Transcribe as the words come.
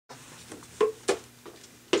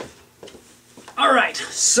Alright,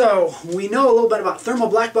 so we know a little bit about thermal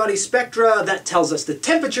blackbody spectra. That tells us the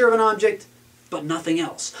temperature of an object, but nothing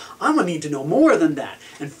else. I'm going to need to know more than that.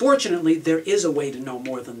 And fortunately, there is a way to know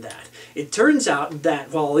more than that. It turns out that,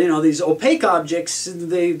 well, you know, these opaque objects,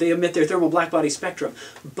 they emit their thermal blackbody spectrum.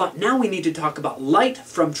 But now we need to talk about light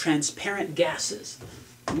from transparent gases.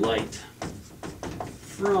 Light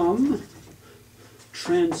from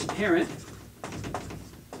transparent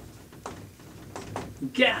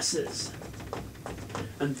gases.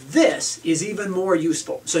 And this is even more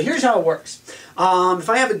useful. So here's how it works. If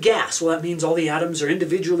I have a gas, well, that means all the atoms are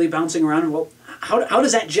individually bouncing around. And well, how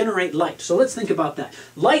does that generate light? So let's think about that.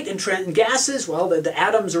 Light in gases, well, the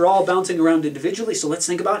atoms are all bouncing around individually. So let's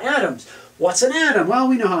think about atoms. What's an atom? Well,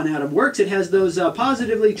 we know how an atom works. It has those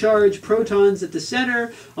positively charged protons at the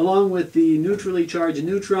center, along with the neutrally charged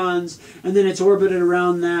neutrons, and then it's orbited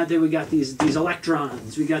around that. Then we got these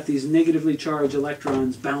electrons. We got these negatively charged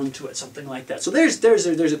electrons bound to it, something like that. So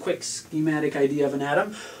there's a quick schematic idea of an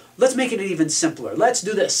atom. Let's make it even simpler. Let's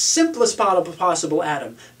do the simplest possible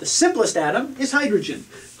atom. The simplest atom is hydrogen.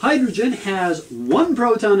 Hydrogen has one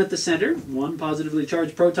proton at the center, one positively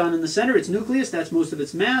charged proton in the center. Its nucleus, that's most of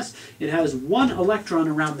its mass. It has one electron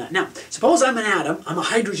around that. Now, suppose I'm an atom, I'm a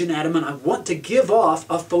hydrogen atom, and I want to give off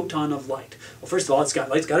a photon of light. Well, first of all, light's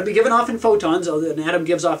got to be given off in photons. An atom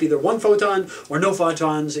gives off either one photon or no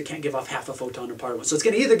photons. It can't give off half a photon or part of one. So it's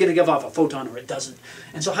either going to give off a photon or it doesn't.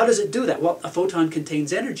 And so how does it do that? Well, a photon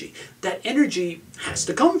contains energy. That energy has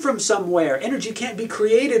to come from somewhere. Energy can't be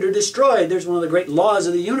created or destroyed. There's one of the great laws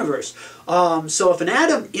of the universe. So if an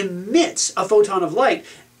atom emits a photon of light,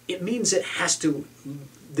 it means it has to,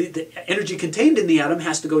 the energy contained in the atom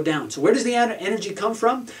has to go down. So where does the energy come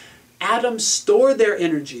from? Atoms store their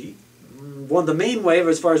energy, one of the main way,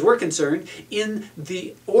 as far as we're concerned, in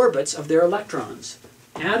the orbits of their electrons.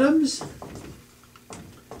 Atoms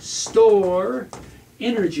store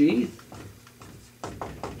energy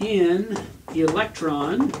in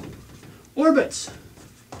electron orbits.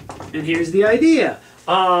 And here's the idea.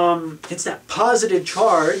 It's that positive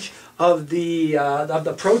charge of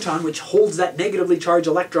the proton, which holds that negatively charged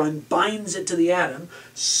electron, binds it to the atom.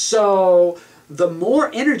 So the more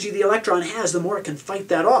energy the electron has, the more it can fight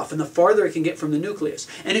that off, and the farther it can get from the nucleus.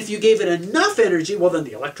 And if you gave it enough energy, well, then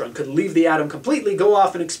the electron could leave the atom completely, go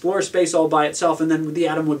off and explore space all by itself, and then the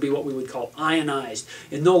atom would be what we would call ionized.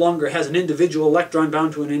 It no longer has an individual electron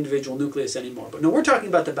bound to an individual nucleus anymore. But no, we're talking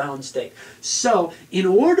about the bound state. So in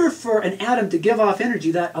order for an atom to give off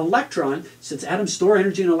energy, that electron, since atoms store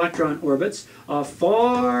energy in electron orbits,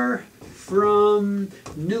 far from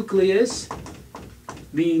nucleus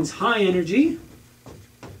means high energy.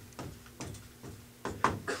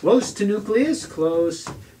 Close to nucleus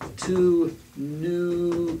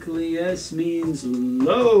means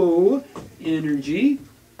low energy.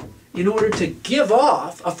 In order to give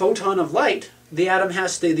off a photon of light, an electron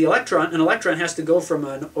has to go from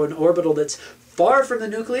an orbital that's far from the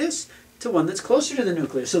nucleus to one that's closer to the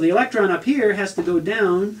nucleus. So the electron up here has to go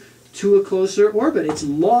down to a closer orbit. It's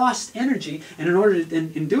lost energy, and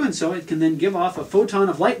in doing so, it can then give off a photon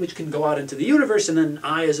of light, which can go out into the universe, and then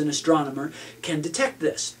I, as an astronomer, can detect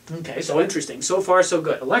this. Okay, so interesting. So far, so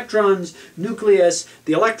good. Electrons, nucleus,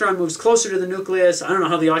 the electron moves closer to the nucleus. I don't know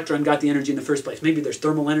how the electron got the energy in the first place. Maybe there's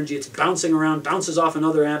thermal energy. It's bouncing around, bounces off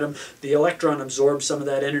another atom. The electron absorbs some of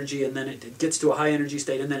that energy, and then it gets to a high energy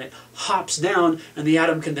state, and then it hops down, and the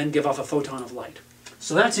atom can then give off a photon of light.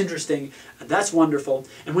 So that's interesting, and that's wonderful.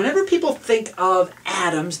 And whenever people think of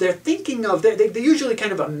atoms, they're thinking of, they usually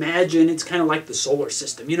kind of imagine it's kind of like the solar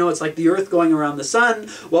system. You know, it's like the Earth going around the sun,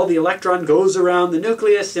 while the electron goes around the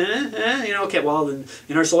nucleus. You know, okay, well, in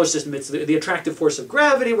our solar system, it's the attractive force of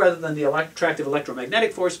gravity rather than the attractive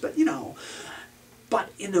electromagnetic force, but, you know. But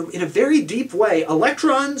in a very deep way,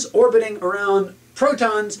 electrons orbiting around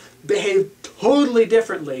protons behave totally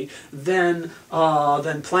differently than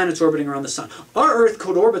planets orbiting around the sun. Our Earth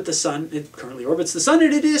could orbit the sun. It currently orbits the sun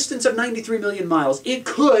at a distance of 93 million miles. It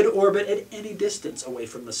could orbit at any distance away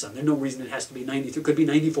from the sun. There's no reason it has to be 93. It could be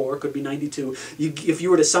 94. It could be 92. If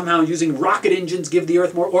you were to somehow, using rocket engines, give the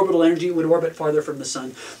Earth more orbital energy, it would orbit farther from the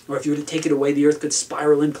sun. Or if you were to take it away, the Earth could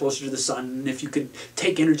spiral in closer to the sun. And if you could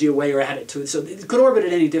take energy away or add it to it, so it could orbit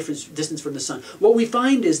at any distance from the sun. What we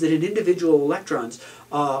find is that in individual electrons,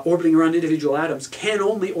 orbiting around individual atoms can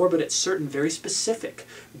only orbit at certain very specific,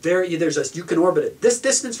 you can orbit at this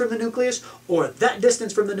distance from the nucleus or that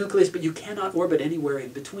distance from the nucleus, but you cannot orbit anywhere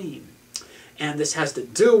in between. And this has to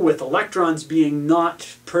do with electrons being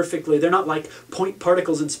not perfectly, they're not like point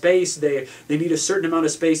particles in space. They need a certain amount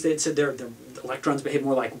of space. They're electrons behave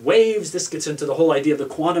more like waves. This gets into the whole idea of the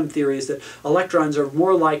quantum theory, is that electrons are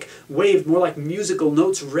more like waves, more like musical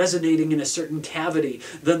notes resonating in a certain cavity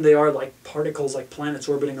than they are like particles, like planets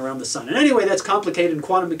orbiting around the sun. And anyway, that's complicated, and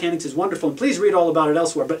quantum mechanics is wonderful, and please read all about it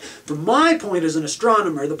elsewhere. But from my point as an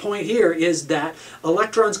astronomer, the point here is that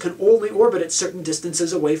electrons can only orbit at certain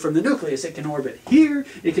distances away from the nucleus. It can orbit here,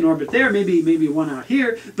 it can orbit there, maybe one out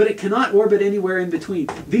here, but it cannot orbit anywhere in between.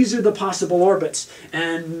 These are the possible orbits,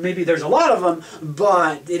 and maybe there's a lot of them,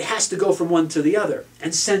 but it has to go from one to the other.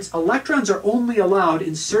 And since electrons are only allowed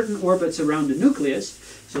in certain orbits around the nucleus,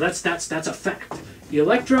 so that's a fact. The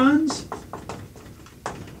electrons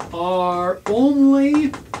are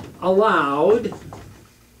only allowed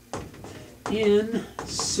in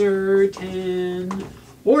certain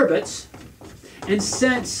orbits. And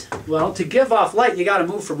since, well, to give off light, you got to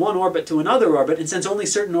move from one orbit to another orbit, and since only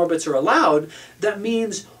certain orbits are allowed, that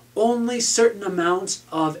means only certain amounts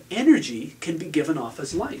of energy can be given off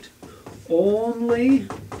as light. Only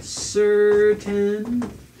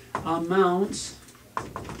certain amounts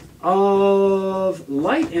of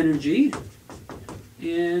light energy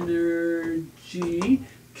can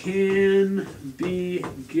be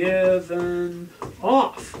given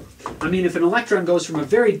off. I mean, if an electron goes from a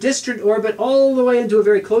very distant orbit all the way into a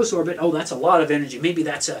very close orbit, oh, that's a lot of energy. Maybe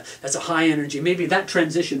that's a high energy. Maybe that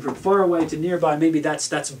transition from far away to nearby, maybe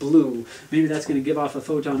that's blue. Maybe that's going to give off a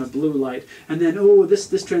photon of blue light. And then, oh,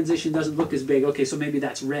 this transition doesn't look as big. Okay, so maybe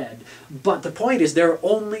that's red. But the point is, there are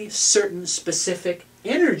only certain specific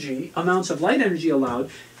energy, amounts of light energy allowed.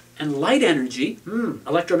 And light energy,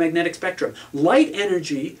 electromagnetic spectrum, light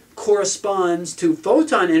energy corresponds to,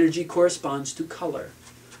 photon energy corresponds to color.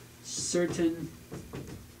 Certain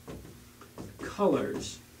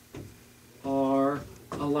colors are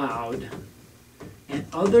allowed and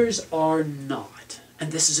others are not.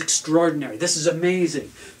 And this is extraordinary. This is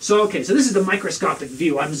amazing. So, okay, so this is the microscopic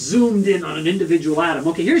view. I'm zoomed in on an individual atom.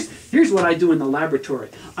 Okay, here's what I do in the laboratory.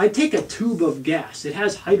 I take a tube of gas. It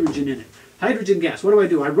has hydrogen in it. Hydrogen gas. What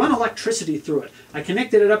do? I run electricity through it. I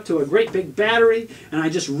connected it up to a great big battery, and I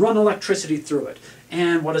just run electricity through it.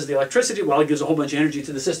 And what is the electricity? Well, it gives a whole bunch of energy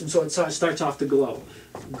to the system, so it starts off to glow.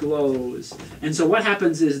 Glows. And so what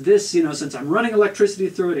happens is this, since I'm running electricity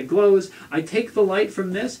through it, it glows. I take the light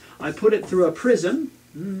from this, I put it through a prism.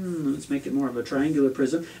 Let's make it more of a triangular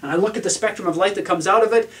prism. And I look at the spectrum of light that comes out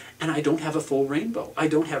of it, and I don't have a full rainbow. I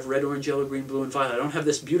don't have red, orange, yellow, green, blue, and violet. I don't have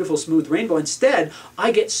this beautiful, smooth rainbow. Instead,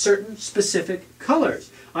 I get certain specific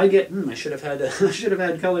colors. I get, I should have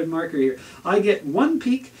had colored marker here. I get one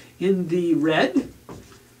peak in the red.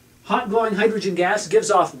 Hot glowing hydrogen gas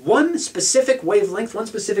gives off one specific wavelength, one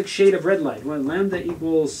specific shade of red light. Well, lambda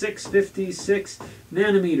equals 656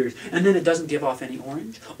 nanometers. And then it doesn't give off any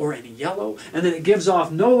orange or any yellow. And then it gives off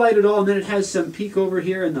no light at all. And then it has some peak over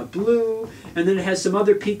here in the blue. And then it has some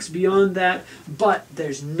other peaks beyond that. But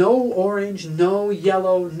there's no orange, no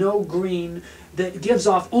yellow, no green. That gives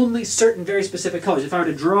off only certain very specific colors. If I were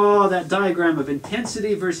to draw that diagram of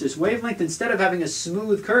intensity versus wavelength, instead of having a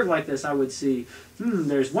smooth curve like this, I would see,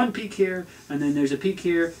 there's one peak here, and then there's a peak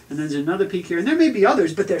here, and then there's another peak here, and there may be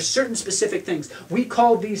others, but there's certain specific things. We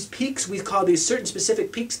call these peaks, we call these certain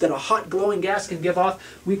specific peaks that a hot glowing gas can give off,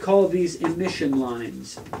 we call these emission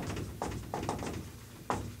lines.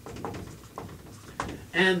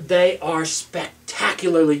 And they are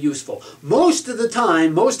spectacularly useful. Most of the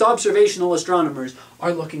time, most observational astronomers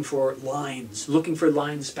are looking for lines, looking for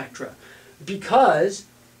line spectra, because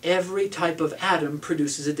every type of atom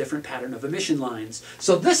produces a different pattern of emission lines.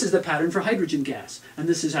 So this is the pattern for hydrogen gas. And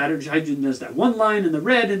this is hydrogen has that one line in the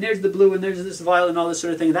red, and there's the blue, and there's this violet, and all this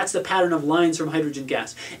sort of thing. That's the pattern of lines from hydrogen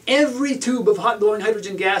gas. Every tube of hot glowing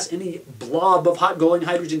hydrogen gas, any blob of hot glowing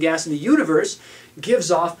hydrogen gas in the universe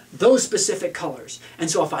gives off those specific colors. And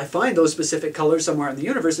so if I find those specific colors somewhere in the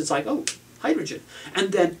universe, it's like, oh, hydrogen.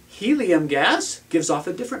 And then helium gas gives off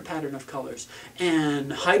a different pattern of colors.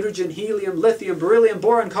 And hydrogen, helium, lithium, beryllium,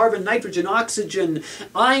 boron, carbon, nitrogen, oxygen,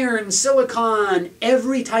 iron, silicon,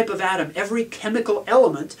 every type of atom, every chemical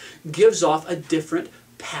element gives off a different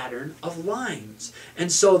pattern of lines.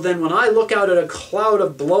 And so then when I look out at a cloud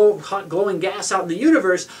of hot glowing gas out in the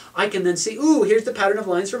universe, I can then see, ooh, here's the pattern of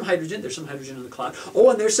lines from hydrogen. There's some hydrogen in the cloud.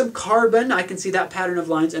 Oh, and there's some carbon. I can see that pattern of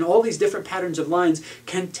lines. And all these different patterns of lines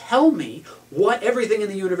can tell me what everything in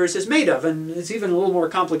the universe is made of. And it's even a little more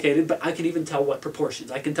complicated, but I can even tell what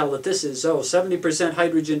proportions. I can tell that this is, 70%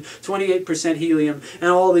 hydrogen, 28% helium, and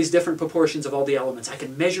all these different proportions of all the elements. I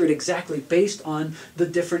can measure it exactly based on the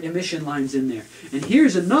different emission lines in there. And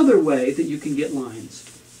here's another way that you can get lines.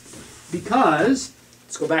 Because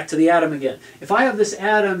Let's go back to the atom again. If I have this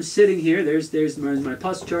atom sitting here, there's my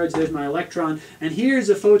plus charge, there's my electron, and here's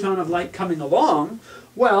a photon of light coming along,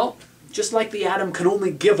 well, just like the atom can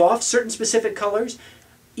only give off certain specific colors,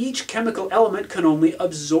 each chemical element can only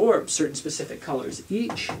absorb certain specific colors.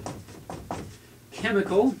 Each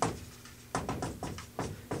chemical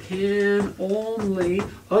can only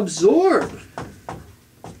absorb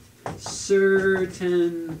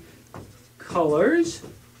certain colors.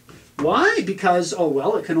 Why? Because, oh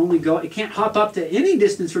well, it can't hop up to any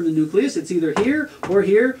distance from the nucleus. It's either here, or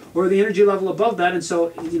the energy level above that, and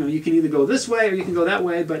so, you can either go this way or you can go that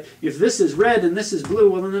way, but if this is red and this is blue,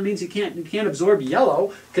 well then that means you can't absorb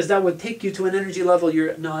yellow, because that would take you to an energy level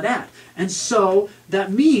you're not at. And so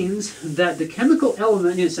that means that the chemical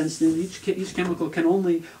element, in a sense, each chemical can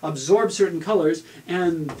only absorb certain colors,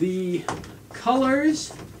 and the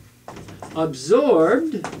colors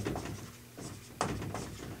absorbed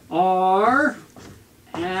are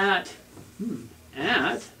at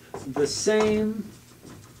the same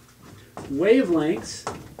wavelengths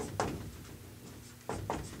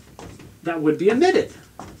that would be emitted.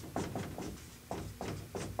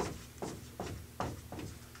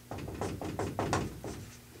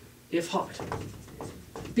 If hot.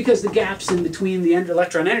 Because the gaps in between the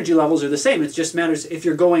electron energy levels are the same. It just matters if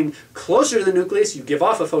you're going closer to the nucleus, you give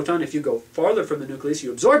off a photon. If you go farther from the nucleus,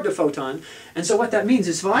 you absorb a photon. And so what that means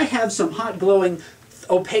is if I have some hot, glowing,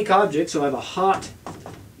 opaque object, so I have a hot,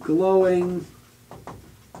 glowing,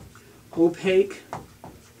 opaque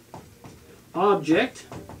object,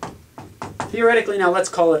 theoretically now let's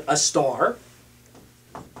call it a star,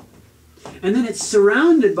 and then it's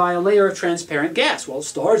surrounded by a layer of transparent gas. Well,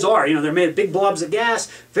 stars are, they're made of big blobs of gas,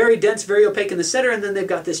 very dense, very opaque in the center, and then they've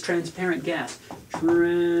got this transparent gas.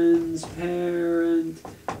 Transparent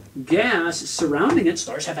gas surrounding it.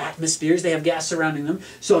 Stars have atmospheres, they have gas surrounding them.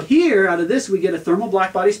 So here, out of this, we get a thermal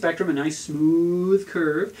blackbody spectrum, a nice smooth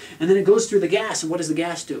curve, and then it goes through the gas, and what does the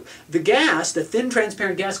gas do? The gas, the thin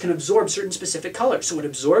transparent gas, can absorb certain specific colors, so it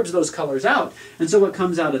absorbs those colors out, and so what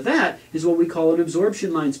comes out of that is what we call an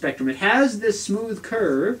absorption line spectrum. It has this smooth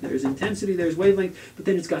curve, there's intensity, there's wavelength, but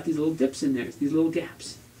then it's got these little dips in there, these little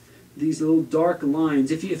gaps. These little dark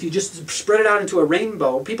lines. If you just spread it out into a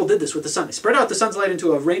rainbow, people did this with the sun. They spread out the sun's light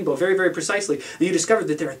into a rainbow very, very precisely, and you discovered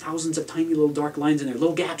that there are thousands of tiny little dark lines in there,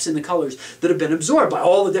 little gaps in the colors that have been absorbed by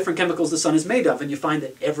all the different chemicals the sun is made of, and you find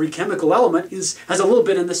that every chemical element has a little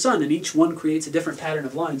bit in the sun, and each one creates a different pattern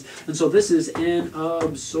of lines. And so this is an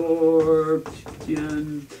absorption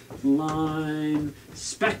line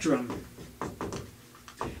spectrum.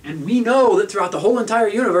 And we know that throughout the whole entire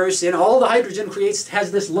universe, all the hydrogen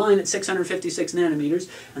has this line at 656 nanometers,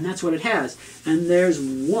 and that's what it has. And there's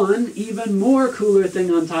one even more cooler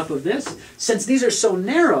thing on top of this. Since these are so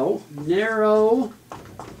narrow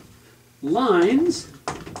lines,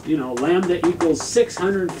 lambda equals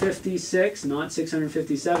 656, not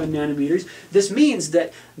 657 nanometers. This means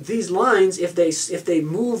that these lines, as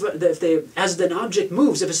an object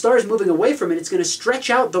moves, if a star is moving away from it, it's going to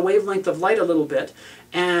stretch out the wavelength of light a little bit.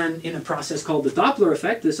 And in a process called the Doppler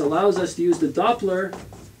effect, this allows us to use the Doppler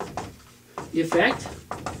effect.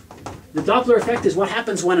 The Doppler effect is what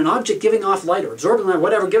happens when an object giving off light, or absorbing light,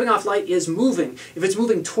 whatever, giving off light is moving. If it's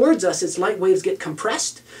moving towards us, its light waves get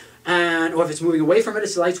compressed. Or if it's moving away from it,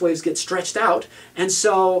 its light waves get stretched out. And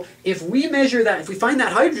so if we measure that, if we find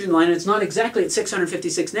that hydrogen line and it's not exactly at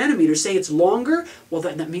 656 nanometers, say it's longer, well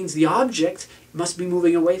then that means the object must be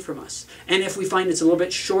moving away from us. And if we find it's a little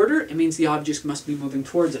bit shorter, it means the object must be moving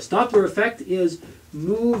towards us. Doppler effect is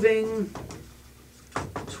moving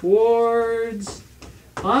towards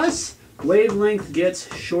us. Wavelength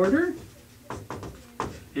gets shorter.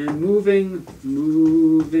 And moving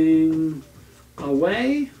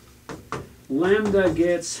away, lambda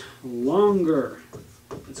gets longer.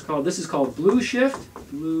 This is called blue shift.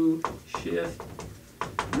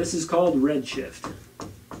 This is called red shift.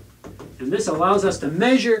 And this allows us to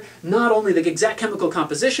measure not only the exact chemical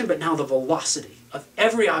composition, but now the velocity of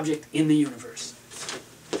every object in the universe.